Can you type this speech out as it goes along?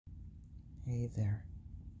Hey there.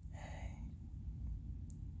 Hey.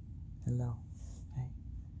 Hello. Hey.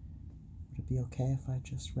 Would it be okay if I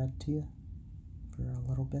just read to you for a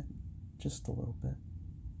little bit? Just a little bit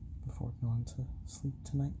before going to sleep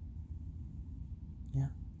tonight? Yeah?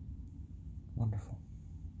 Wonderful.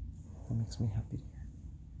 That makes me happy to hear.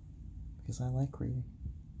 Because I like reading.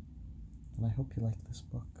 And I hope you like this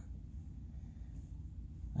book.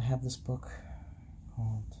 I have this book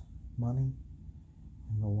called Money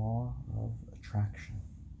and the Law of Attraction.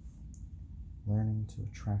 Learning to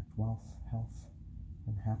Attract Wealth, Health,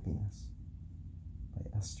 and Happiness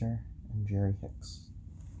by Esther and Jerry Hicks.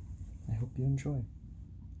 I hope you enjoy.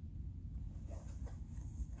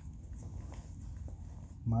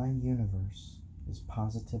 My universe is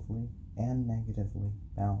positively and negatively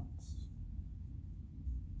balanced.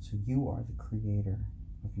 So you are the creator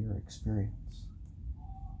of your experience.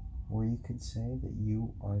 Or you could say that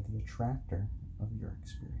you are the attractor of your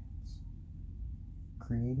experience.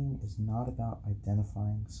 Creating is not about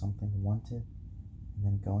identifying something wanted and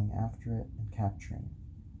then going after it and capturing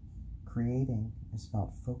it. Creating is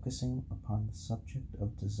about focusing upon the subject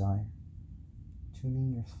of desire,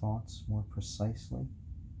 tuning your thoughts more precisely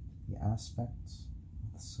to the aspects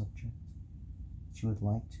of the subject that you would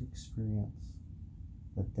like to experience,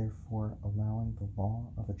 but therefore allowing the law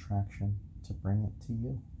of attraction to bring it to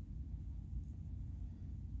you.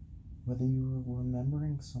 Whether you are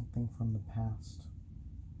remembering something from the past,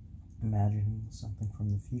 imagining something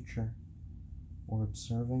from the future, or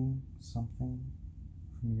observing something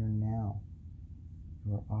from your now,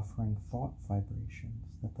 you are offering thought vibrations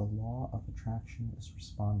that the law of attraction is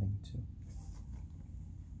responding to.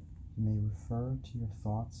 You may refer to your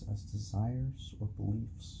thoughts as desires or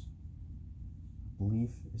beliefs. A belief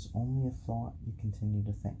is only a thought you continue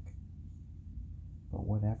to think. But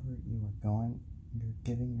whatever you're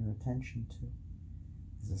giving your attention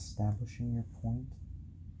to is establishing your point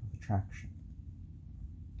of attraction.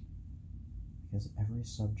 Because every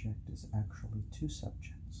subject is actually two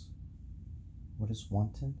subjects: what is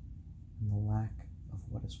wanted and the lack of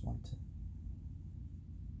what is wanted.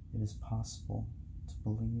 It is possible to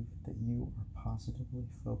believe that you are positively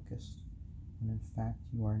focused when in fact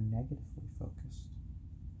you are negatively focused.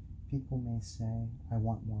 People may say, I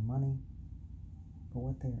want more money, but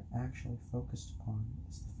what they are actually focused upon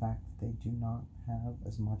is the fact that they do not have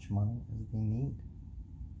as much money as they need.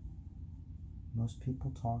 Most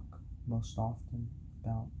people talk most often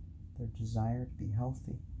about their desire to be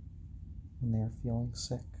healthy when they are feeling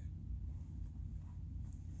sick.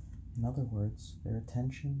 In other words, their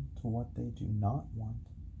attention to what they do not want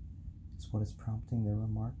is what is prompting their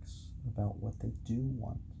remarks about what they do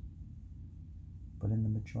want. But in the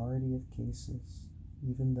majority of cases,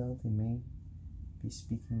 even though they may be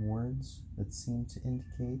speaking words that seem to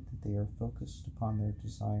indicate that they are focused upon their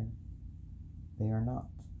desire, they are not.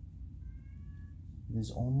 It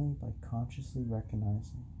is only by consciously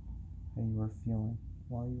recognizing how you are feeling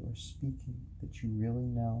while you are speaking that you really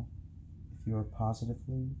know if you are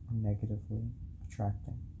positively or negatively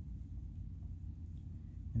attracting.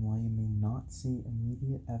 And while you may not see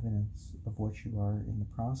immediate evidence of what you are in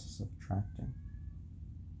the process of attracting,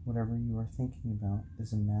 whatever you are thinking about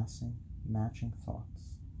is amassing matching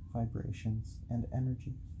thoughts, vibrations, and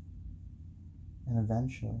energies. And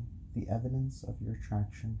eventually, the evidence of your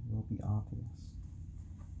attraction will be obvious.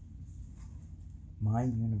 My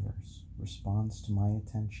universe responds to my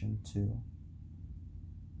attention too.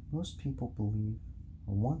 Most people believe,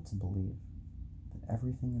 or want to believe, that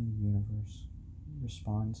everything in the universe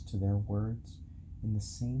responds to their words in the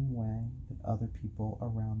same way that other people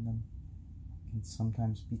around them can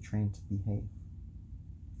sometimes be trained to behave.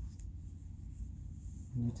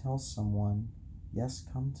 When you tell someone, yes,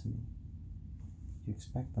 come to me, you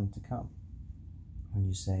expect them to come. When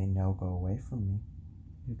you say, no, go away from me,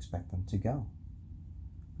 you expect them to go.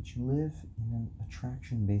 But you live in an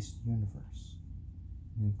attraction-based universe,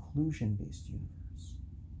 an inclusion-based universe,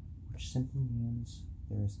 which simply means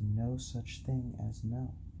there is no such thing as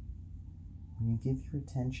no. When you give your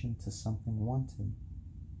attention to something wanted,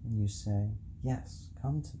 and you say, yes,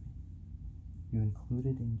 come to me, you include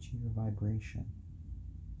it into your vibration,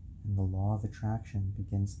 and the law of attraction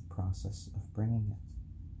begins the process of bringing it.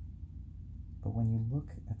 But when you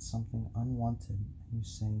look at something unwanted and you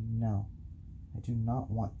say, no, I do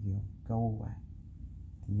not want you, go away,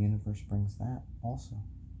 the universe brings that also.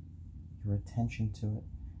 Your attention to it,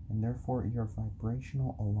 and therefore your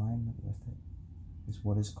vibrational alignment with it, is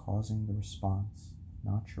what is causing the response,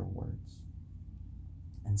 not your words.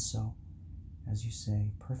 And so, as you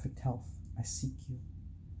say, perfect health, I seek you,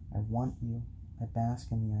 I want you, I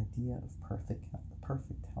bask in the idea of perfect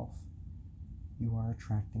health, you are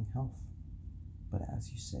attracting health. But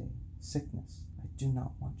as you say, sickness, I do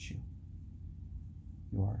not want you,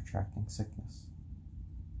 you are attracting sickness.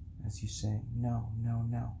 As you say, no, no,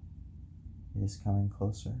 no, it is coming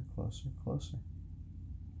closer, closer, closer.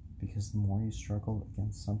 Because the more you struggle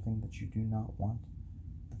against something that you do not want,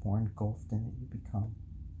 the more engulfed in it you become.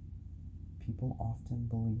 People often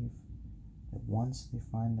believe that once they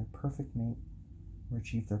find their perfect mate, or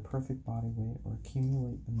achieve their perfect body weight, or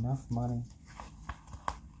accumulate enough money,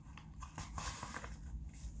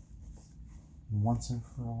 and once and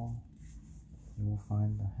for all, they will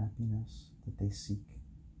find the happiness that they seek.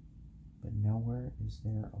 But nowhere is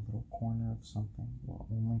there a little corner of something where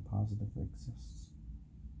only positive exists.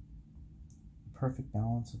 The perfect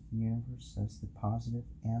balance of the universe says that positive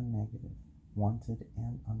and negative, wanted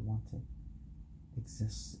and unwanted,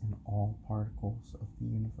 exists in all particles of the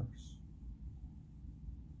universe.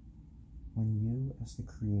 When you, as the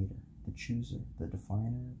creator, the chooser, the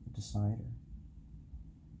definer, the decider,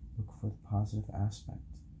 look for the positive aspect,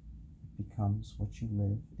 it becomes what you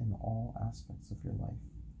live in all aspects of your life.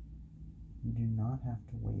 You do not have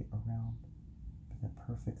to wait around for that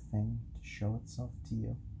perfect thing to show itself to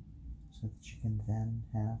you so that you can then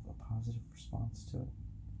have a positive response to it.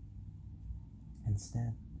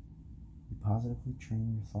 Instead, you positively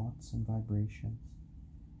train your thoughts and vibrations,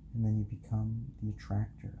 and then you become the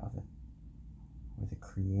attractor of it, or the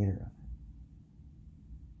creator of it.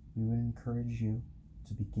 We would encourage you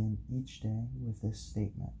to begin each day with this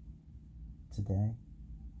statement. Today,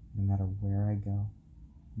 no matter where I go,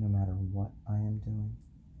 no matter what I am doing,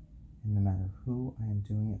 and no matter who I am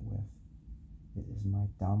doing it with, it is my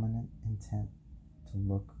dominant intent to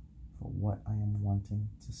look for what I am wanting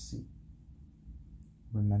to see.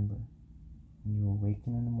 Remember, when you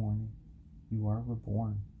awaken in the morning, you are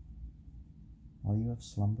reborn. While you have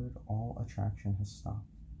slumbered, all attraction has stopped.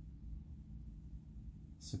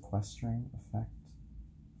 Sequestering effect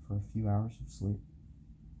for a few hours of sleep,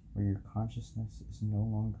 where your consciousness is no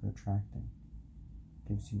longer attracting,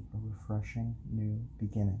 gives you a refreshing new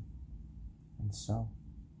beginning. And so,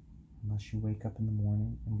 unless you wake up in the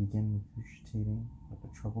morning and begin regurgitating what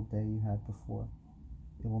a troubled day you had before,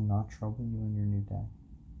 it will not trouble you in your new day,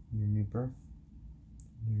 in your new birth,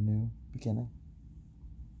 in your new beginning.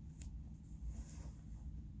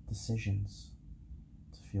 Decisions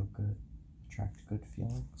to feel good attract good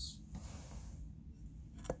feelings.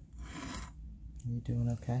 Are you doing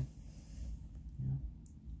okay? Yeah.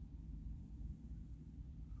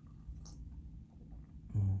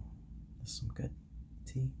 There's some good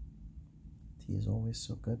tea. Tea is always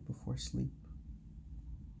so good before sleep.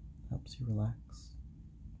 Helps you relax.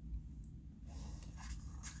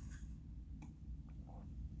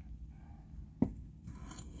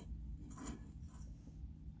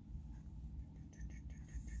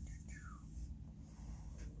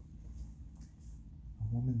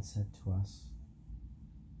 A woman said to us,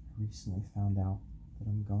 I recently found out that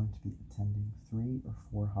I'm going to be attending 3 or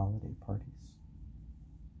 4 holiday parties.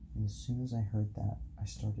 And as soon as I heard that, I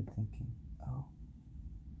started thinking, oh,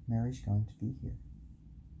 Mary's going to be here.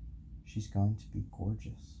 She's going to be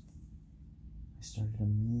gorgeous. I started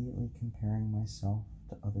immediately comparing myself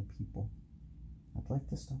to other people. I'd like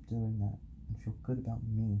to stop doing that and feel good about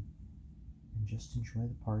me and just enjoy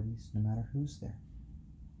the parties no matter who's there.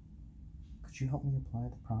 Could you help me apply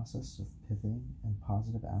the process of pivoting and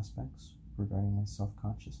positive aspects regarding my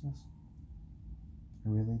self-consciousness? I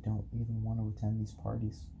really don't even want to attend these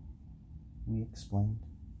parties. We explained.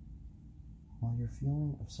 While your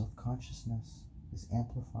feeling of self-consciousness is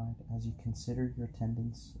amplified as you consider your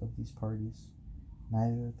attendance of these parties,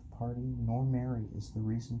 neither the party nor Mary is the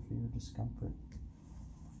reason for your discomfort.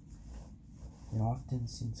 It often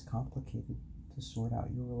seems complicated to sort out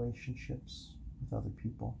your relationships with other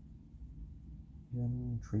people,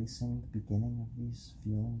 even tracing the beginning of these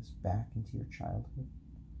feelings back into your childhood.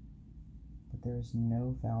 But there is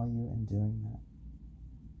no value in doing that.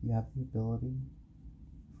 You have the ability,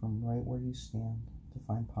 from right where you stand, to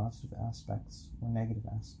find positive aspects or negative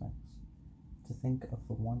aspects, to think of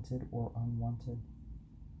the wanted or unwanted,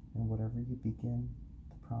 and whatever you begin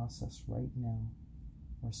the process right now,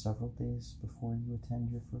 or several days before you attend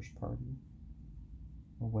your first party,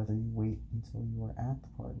 or whether you wait until you are at the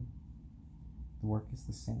party, the work is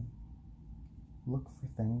the same. Look for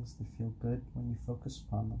things that feel good when you focus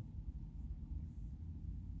upon them,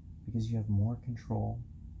 because you have more control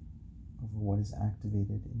over what is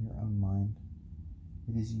activated in your own mind.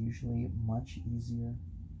 It is usually much easier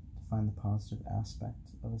to find the positive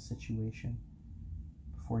aspect of a situation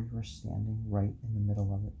before you are standing right in the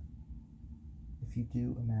middle of it. If you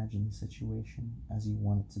do imagine the situation as you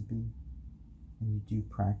want it to be, and you do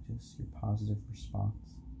practice your positive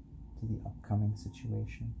response to the upcoming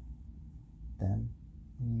situation. Then,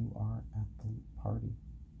 when you are at the party,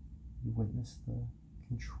 you witness the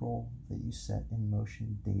control that you set in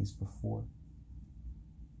motion days before.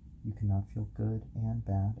 You cannot feel good and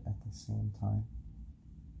bad at the same time.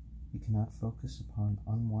 You cannot focus upon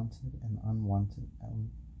unwanted and unwanted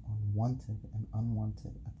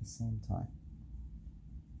at the same time.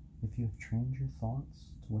 If you have trained your thoughts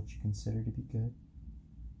to what you consider to be good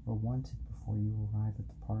or wanted before you arrive at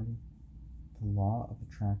the party, the law of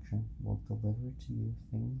attraction will deliver to you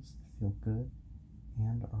things that feel good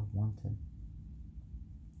and are wanted.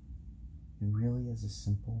 It really is as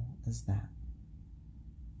simple as that.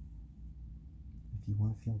 If you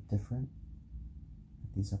want to feel different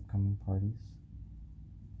at these upcoming parties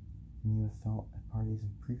than you have felt at parties in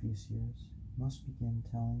previous years, you must begin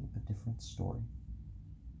telling a different story.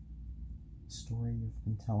 The story you've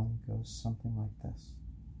been telling goes something like this.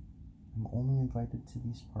 I'm only invited to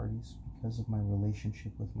these parties because of my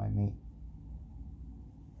relationship with my mate.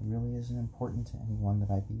 It really isn't important to anyone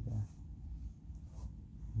that I be there.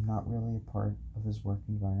 I'm not really a part of his work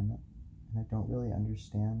environment, and I don't really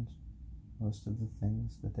understand most of the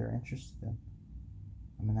things that they're interested in.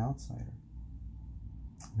 I'm an outsider.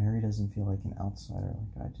 Mary doesn't feel like an outsider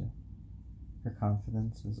like I do. Her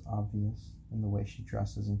confidence is obvious in the way she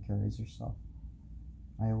dresses and carries herself.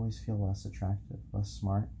 I always feel less attractive, less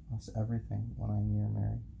smart, less everything when I'm near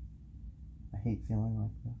Mary. I hate feeling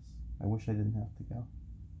like this. I wish I didn't have to go.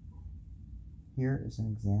 Here is an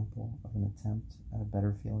example of an attempt at a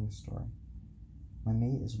better feeling story. My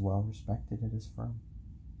mate is well respected at his firm.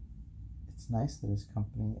 It's nice that his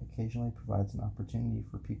company occasionally provides an opportunity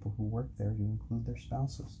for people who work there to include their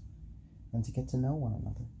spouses and to get to know one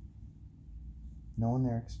another. No one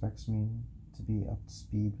there expects me to be up to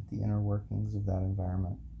speed with the inner workings of that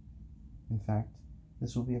environment. In fact,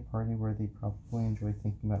 this will be a party where they probably enjoy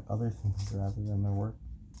thinking about other things rather than their work.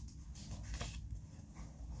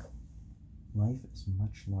 Life is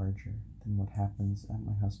much larger than what happens at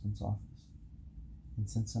my husband's office, and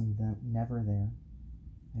since I'm never there,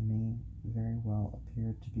 I may very well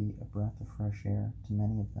appear to be a breath of fresh air to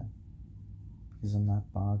many of them, because I'm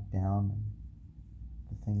not bogged down in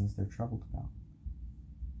the things they're troubled about.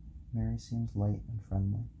 Mary seems light and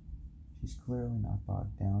friendly. She's clearly not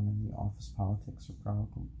bogged down in the office politics or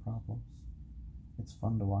problems. It's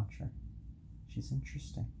fun to watch her. She's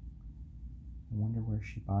interesting. I wonder where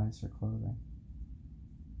she buys her clothing.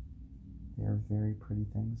 They are very pretty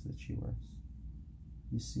things that she wears.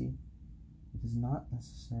 You see, it is not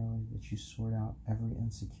necessarily that you sort out every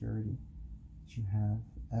insecurity that you have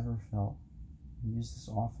ever felt and use this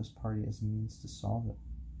office party as a means to solve it.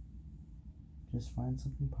 Just find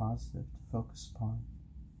something positive to focus upon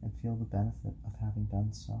and feel the benefit of having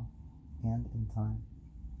done so, and in time,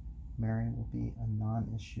 Mary will be a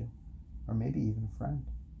non-issue, or maybe even a friend.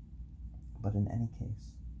 But in any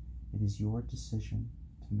case, it is your decision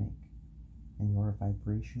to make, and your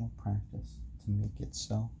vibrational practice to make it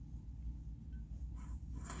so.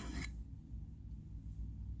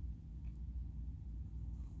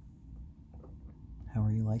 How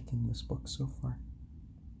are you liking this book so far?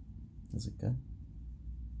 Is it good?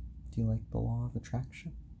 Do you like the law of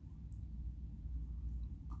attraction?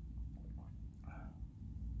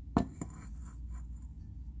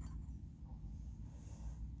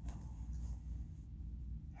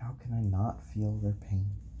 How can I not feel their pain?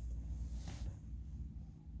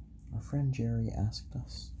 Our friend Jerry asked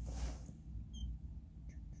us.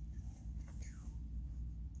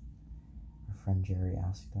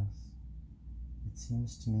 It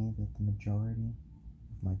seems to me that the majority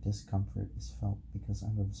of my discomfort is felt because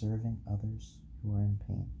I'm observing others who are in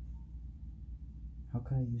pain. How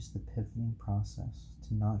could I use the pivoting process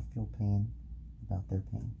to not feel pain about their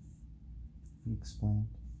pain? He explained.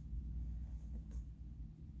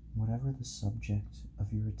 Whatever the subject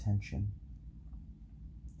of your attention,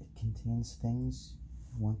 it contains things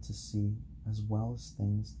you want to see as well as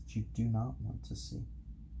things that you do not want to see.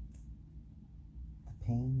 The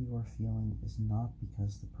pain you are feeling is not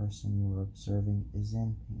because the person you are observing is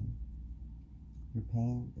in pain. Your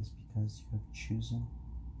pain is because you have chosen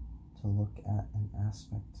to look at an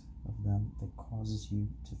aspect of them that causes you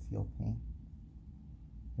to feel pain.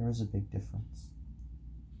 There is a big difference.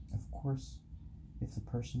 Of course, if the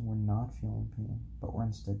person were not feeling pain, but were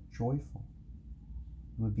instead joyful,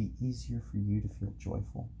 it would be easier for you to feel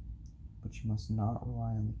joyful, but you must not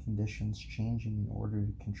rely on the conditions changing in order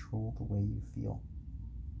to control the way you feel.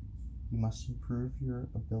 You must improve your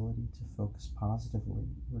ability to focus positively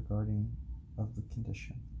regarding of the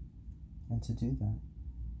condition. And to do that,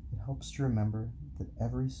 it helps to remember that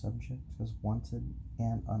every subject has wanted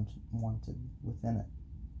and unwanted within it.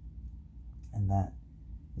 And that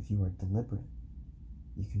if you are deliberate,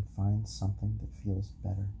 you can find something that feels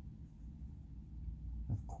better.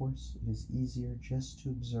 Of course, it is easier just to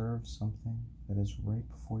observe something that is right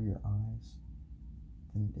before your eyes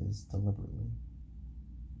than it is deliberately.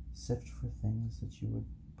 Sift for things that you would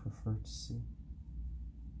prefer to see.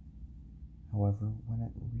 However, when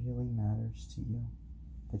it really matters to you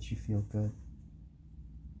that you feel good,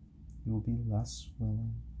 you will be less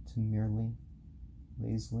willing to merely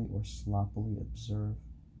lazily or sloppily observe,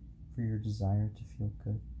 for your desire to feel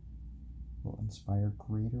good will inspire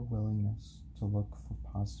greater willingness to look for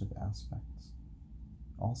positive aspects.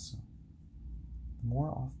 Also, the more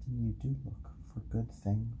often you do look for good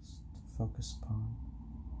things to focus upon,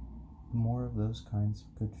 the more of those kinds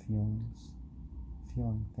of good feeling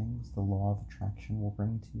things the law of attraction will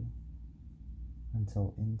bring to you,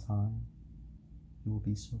 until in time you will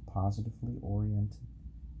be so positively oriented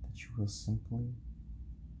that you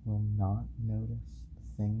will not notice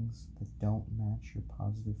the things that don't match your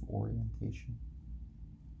positive orientation.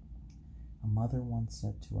 A mother once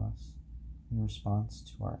said to us, in response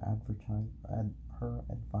to her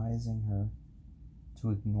advising her to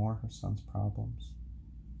ignore her son's problems,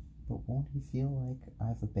 "But won't he feel like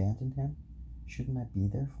I've abandoned him? Shouldn't I be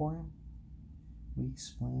there for him?" We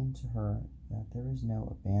explained to her that there is no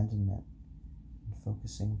abandonment in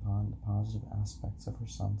focusing upon the positive aspects of her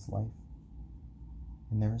son's life,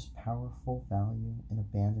 and there is powerful value in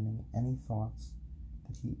abandoning any thoughts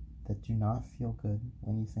that do not feel good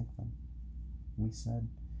when you think them. We said,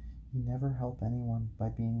 "You never help anyone by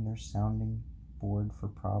being their sounding board for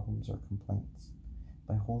problems or complaints.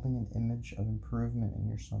 By holding an image of improvement in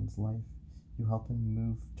your son's life, you help him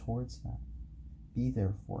move towards that. Be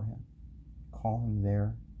there for him. Call him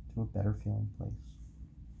there to a better feeling place."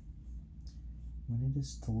 When it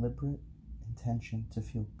is deliberate intention to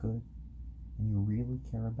feel good, and you really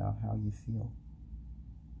care about how you feel,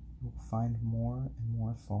 you will find more and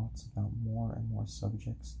more thoughts about more and more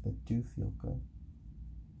subjects that do feel good.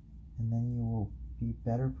 And then you will be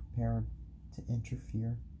better prepared to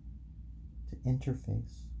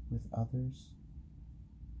interface with others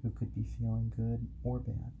who could be feeling good or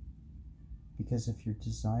bad. Because if your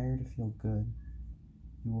desire to feel good,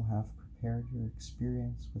 you will have prepared your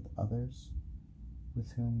experience with others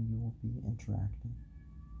with whom you will be interacting.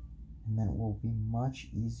 And then it will be much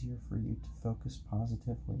easier for you to focus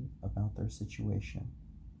positively about their situation,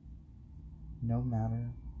 no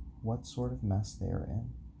matter what sort of mess they are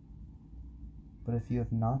in. But if you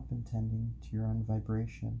have not been tending to your own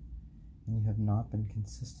vibration, and you have not been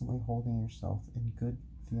consistently holding yourself in good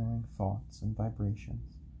feeling thoughts and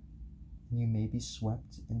vibrations, then you may be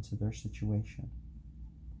swept into their situation,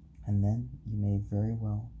 and then you may very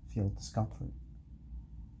well feel discomfort.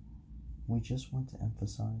 We just want to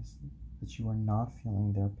emphasize that you are not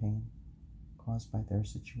feeling their pain caused by their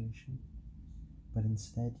situation, but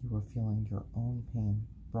instead you are feeling your own pain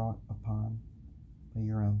brought upon by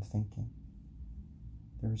your own thinking.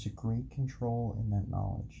 There is a great control in that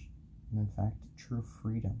knowledge, and in fact, true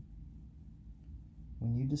freedom.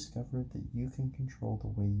 When you discover that you can control the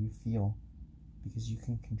way you feel because you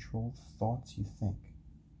can control the thoughts you think,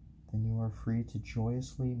 then you are free to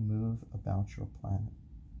joyously move about your planet.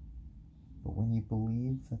 But when you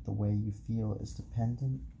believe that the way you feel is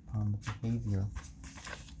dependent upon the behavior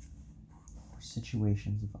or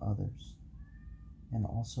situations of others, and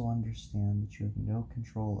also understand that you have no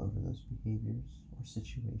control over those behaviors or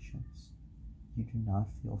situations, you do not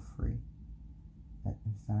feel free. That,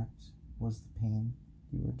 in fact, was the pain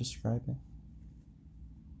you were describing.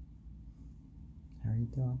 How are you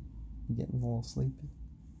doing? You getting a little sleepy?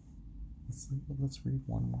 Let's read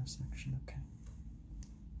one more section, okay?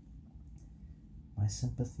 My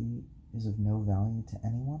sympathy is of no value to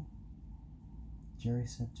anyone. Jerry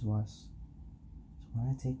said to us, so when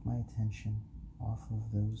I take my attention off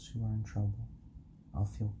of those who are in trouble, I'll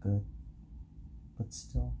feel good. But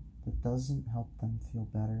still, that doesn't help them feel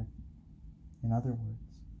better. In other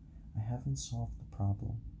words, I haven't solved the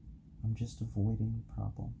problem. I'm just avoiding the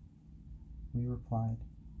problem. We replied,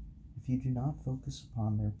 if you do not focus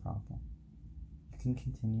upon their problem, you can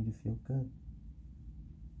continue to feel good,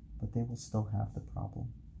 but they will still have the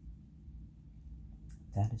problem.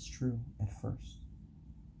 That is true at first,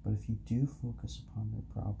 but if you do focus upon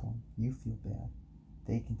their problem, you feel bad,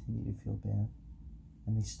 they continue to feel bad,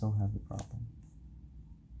 and they still have the problem.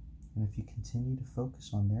 And if you continue to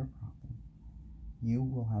focus on their problem, you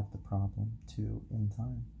will have the problem too in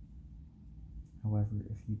time. However,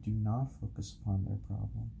 if you do not focus upon their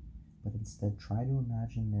problem, but instead try to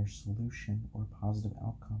imagine their solution or positive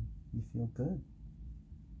outcome, you feel good.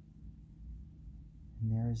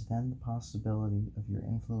 And there is then the possibility of your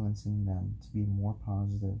influencing them to be more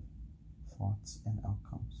positive thoughts and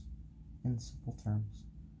outcomes. In simple terms,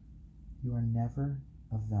 you are never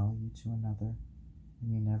of value to another,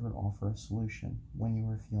 and you never offer a solution when you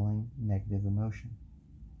are feeling negative emotion.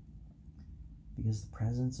 Because the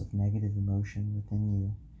presence of negative emotion within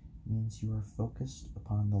you means you are focused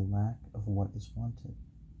upon the lack of what is wanted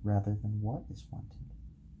rather than what is wanted.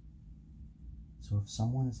 So if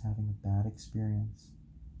someone is having a bad experience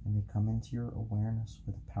and they come into your awareness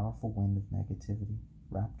with a powerful wind of negativity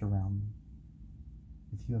wrapped around them,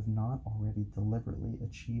 if you have not already deliberately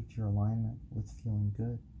achieved your alignment with feeling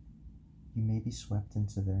good, you may be swept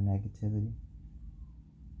into their negativity.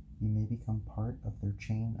 You may become part of their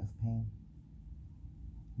chain of pain.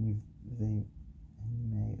 And you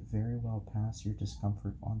may very well pass your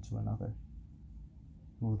discomfort on to another,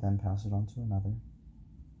 who will then pass it on to another,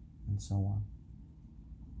 and so on.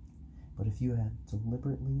 But if you have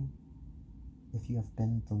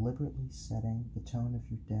been deliberately setting the tone of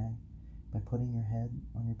your day by putting your head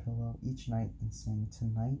on your pillow each night and saying,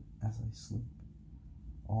 "Tonight as I sleep,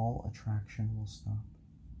 all attraction will stop,"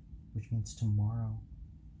 which means tomorrow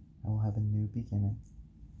I will have a new beginning.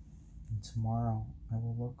 And tomorrow I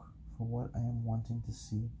will look for what I am wanting to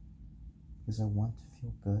see, because I want to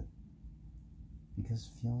feel good. Because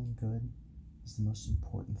feeling good is the most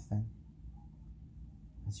important thing.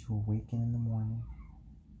 As you awaken in the morning,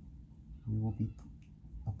 you will be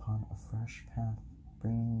upon a fresh path,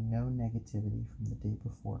 bringing no negativity from the day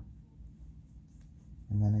before.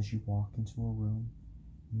 And then as you walk into a room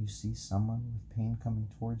and you see someone with pain coming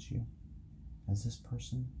towards you, as this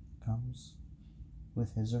person comes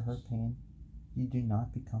with his or her pain, you do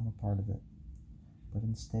not become a part of it, but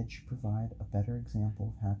instead you provide a better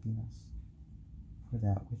example of happiness, for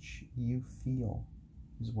that which you feel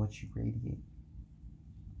is what you radiate.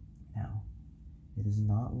 Now, it is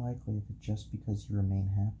not likely that just because you remain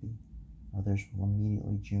happy, others will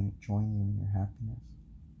immediately join you in your happiness.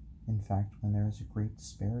 In fact, when there is a great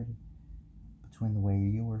disparity between the way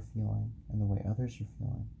you are feeling and the way others are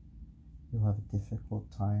feeling, you'll have a difficult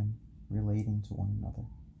time relating to one another.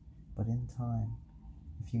 But in time,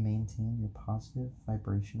 if you maintain your positive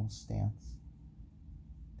vibrational stance,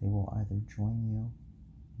 they will either join you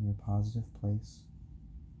in your positive place,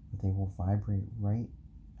 or they will vibrate right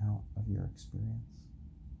out of your experience.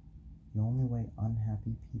 The only way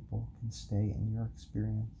unhappy people can stay in your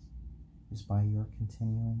experience is by your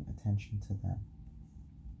continuing attention to them.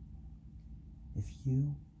 If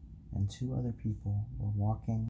you and two other people were walking